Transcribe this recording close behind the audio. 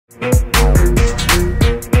Guys,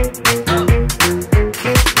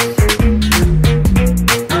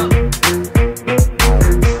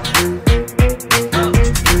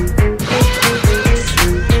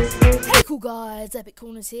 Epic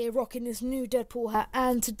Corners here, rocking this new Deadpool hat,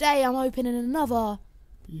 and today I'm opening another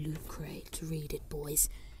loot crate. Read it, boys.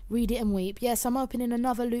 Read it and weep. Yes, I'm opening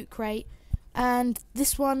another loot crate, and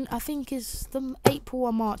this one I think is the April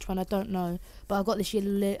or March one, I don't know, but I've got this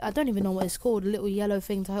yellow, I don't even know what it's called, a little yellow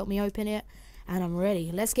thing to help me open it, and I'm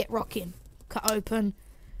ready. Let's get rocking. Cut open.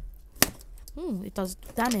 Ooh, it does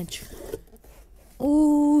damage.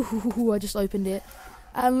 Ooh, I just opened it,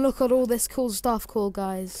 and look at all this cool stuff,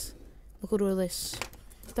 guys. Look at all this.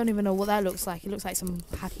 Don't even know what that looks like. It looks like some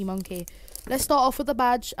happy monkey. Let's start off with the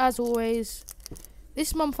badge, as always.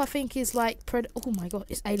 This month, I think, is like... oh my god,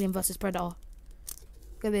 it's Alien vs Predator.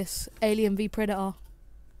 Look at this. Alien v Predator.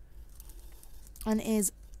 And it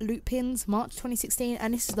is loot pins, March 2016.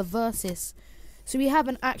 And this is the Versus. So we have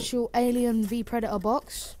an actual Alien v Predator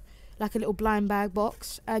box. Like a little blind bag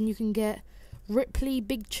box. And you can get Ripley,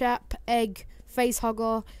 Big Chap, Egg,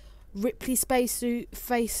 Facehugger, Ripley Spacesuit,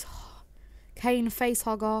 Kane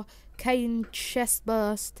Facehugger, Kane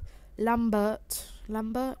Chestburst, Lambert,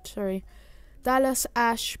 sorry, Dallas,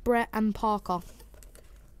 Ash, Brett, and Parker.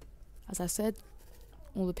 As I said,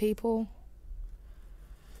 all the people.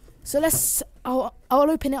 So I'll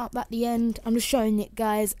open it up at the end. I'm just showing it,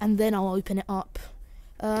 guys, and then I'll open it up.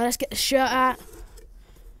 Let's get the shirt out.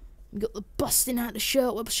 We got the busting out the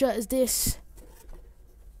shirt. What shirt is this?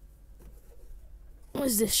 What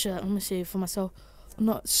is this shirt? Let me see it for myself.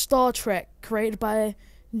 Not Star Trek, created by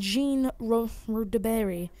Gene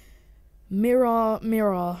Roddenberry.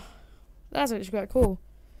 Mirror. That's actually quite cool.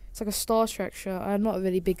 It's like a Star Trek shirt. I'm not a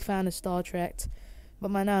really big fan of Star Trek, but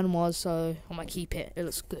my nan was, so I might keep it. It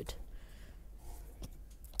looks good.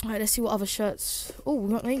 Alright, let's see what other shirts. Oh,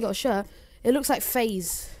 we ain't got a shirt. It looks like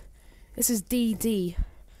FaZe. This is DD.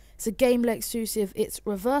 It's a Gameblade exclusive. It's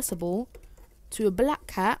reversible to a black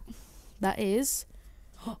hat. That is.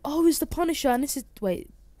 Oh, it's the Punisher, and this is... Wait,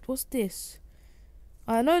 what's this?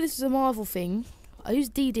 I know this is a Marvel thing. I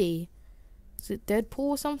use DD. Is it Deadpool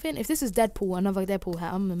or something? If this is Deadpool, another Deadpool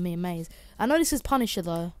hat, I'm amazed. I know this is Punisher,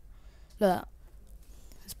 though. Look.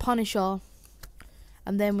 It's Punisher.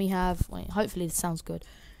 And then we have... Wait, hopefully this sounds good.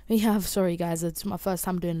 We have... Sorry, guys. It's my first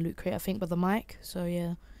time doing Loot Crate, I think, with the mic. So,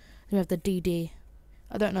 yeah. We have the DD.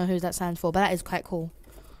 I don't know who that stands for, but that is quite cool.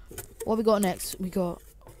 What we got next? We got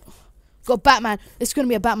Batman. It's gonna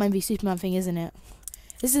be a Batman v Superman thing, isn't it?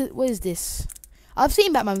 What is this? I've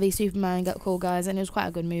seen Batman v Superman get cool, guys, and it was quite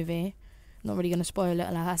a good movie. Not really gonna spoil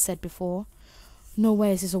it, like I said before. No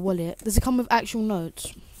way is this a wallet. Does it come with actual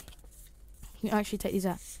notes? You can actually take these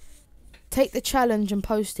out. Take the challenge and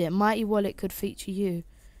post it. Mighty Wallet could feature you.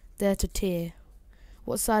 Dare to tear.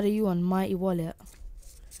 What side are you on, Mighty Wallet?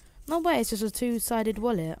 No way, it's just a two-sided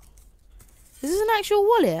wallet. Is this an actual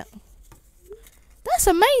wallet? That's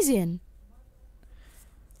amazing.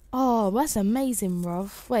 Oh, that's amazing,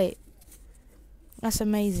 bruv. Wait. That's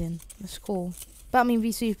amazing. That's cool. Batman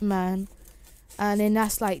v Superman. And then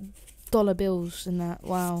that's like dollar bills and that.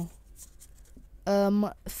 Wow.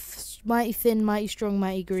 Mighty thin, mighty strong,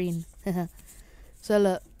 mighty green. So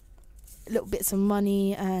look. Little bits of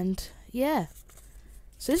money and yeah.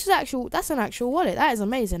 So this is actual, that's an actual wallet. That is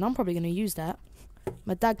amazing. I'm probably going to use that.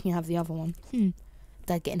 My dad can have the other one.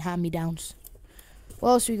 Dad getting hand-me-downs. What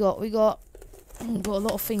else we got? We got a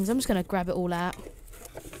lot of things. I'm just going to grab it all out.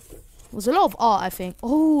 There's a lot of art, I think.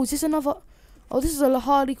 Oh, is this another... Oh, this is a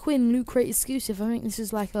Harley Quinn Loot Crate exclusive. I think this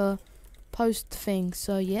is like a post thing.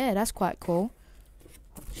 So, yeah, that's quite cool.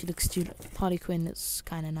 She looks too... Harley Quinn, it's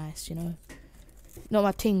kind of nice, you know. Not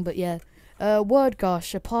my thing, but yeah. Word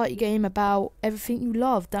Gosh, a party game about everything you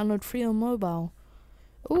love. Download free on mobile.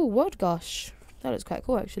 Oh, Word Gosh. That looks quite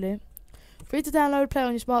cool, actually. Free to download, play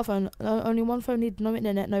on your smartphone. Only one phone needed, no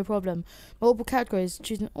internet, no problem. Multiple categories.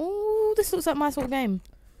 Choosing. Oh, this looks like my sort of game.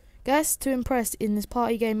 Guests to impress in this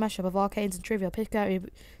party game mashup of arcades and trivia. Pick out your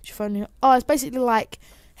phone. Oh, it's basically like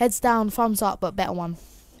heads down, thumbs up, but better one.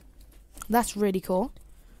 That's really cool.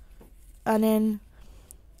 And then,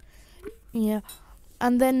 yeah.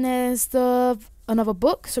 And then there's another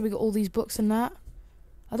book. So we got all these books and that.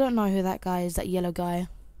 I don't know who that guy is, that yellow guy.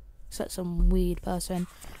 It's like some weird person.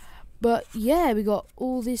 But yeah, we got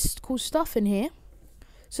all this cool stuff in here.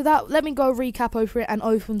 So that, let me go recap over it and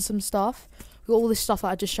open some stuff. We got all this stuff that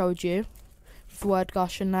I just showed you. With Word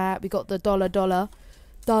Gosh and that. We got the dollar. Got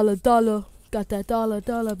that dollar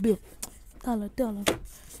bill. Dollar.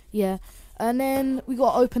 Yeah. And then we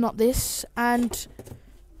got to open up this. And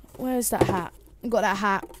where's that hat? We got that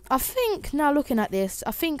hat. I think, now looking at this,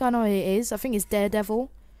 I think I know who it is. I think it's Daredevil.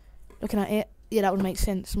 looking at it. Yeah, that would make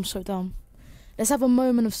sense. I'm so dumb. Let's have a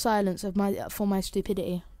moment of silence for my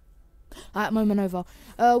stupidity. Alright, moment over.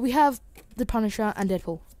 We have the Punisher and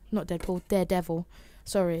Deadpool. Not Deadpool, Daredevil.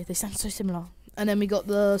 Sorry, they sound so similar. And then we got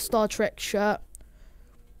the Star Trek shirt.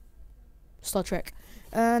 Star Trek.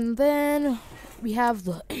 And then we have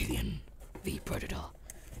the Alien v Predator.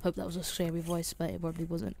 Hope that was a scary voice, but it probably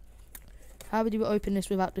wasn't. How would you open this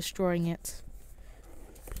without destroying it?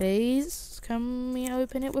 Please, can we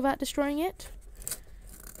open it without destroying it?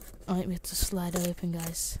 Alright, we have to slide it open,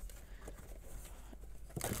 guys.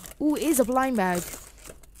 Ooh, it is a blind bag.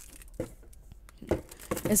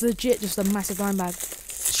 It's legit just a massive blind bag.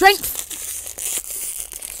 Strength!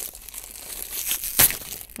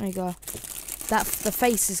 There you go. The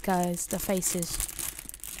faces, guys. The faces.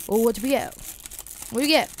 Oh, what do we get? What do we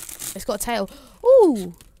get? It's got a tail.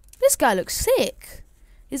 Ooh! This guy looks sick.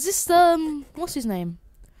 Is this, what's his name?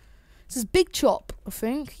 This is Big Chop, I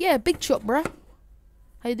think. Yeah, Big Chop, bruh.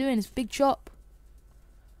 How you doing? It's Big Chop.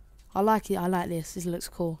 I like it. I like this. This looks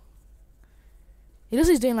cool. He looks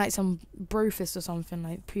like he's doing like some brofist or something,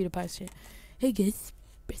 like PewDiePie shit. Hey guys,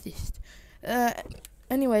 brofist.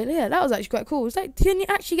 Anyway, yeah, that was actually quite cool. It's like, can you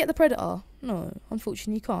actually get the Predator? No,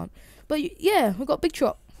 unfortunately you can't. But yeah, we got Big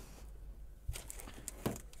Chop.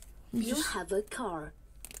 You have a car.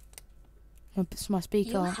 My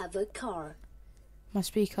speaker. You have a car. My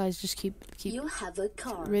speaker is just keep. You have a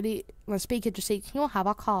car. Really, my speaker just says, "You have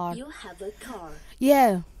a car." You have a car.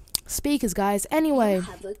 Yeah, speakers, guys. Anyway, You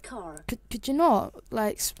have a car. could you not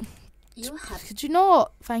like? You have. Could you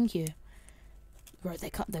not? Thank you. Right,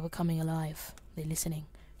 they were coming alive. They're listening.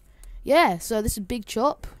 Yeah, so this is Big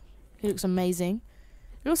Chop. He looks amazing.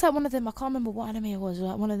 It looks like one of them. I can't remember what anime it was.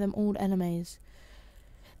 Like one of them old animes.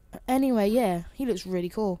 Anyway, yeah, he looks really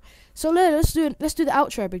cool. So let's do the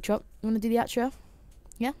outro, Big Chop. You wanna do the outro?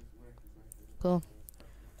 Yeah. Cool.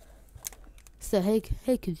 So hey,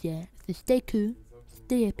 yeah. So stay cool,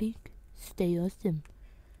 stay epic, stay awesome.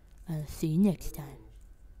 I'll see you next time.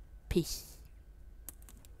 Peace.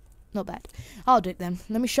 Not bad. I'll do it then.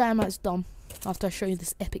 Let me show you how it's done. After I show you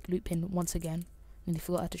this epic loop pin once again. Nearly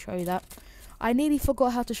forgot how to show you that. I nearly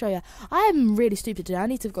forgot how to show you. I am really stupid today. I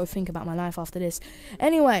need to go think about my life after this.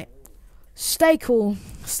 Anyway, stay cool,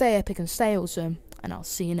 stay epic, and stay awesome. And I'll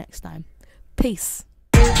see you next time. Peace.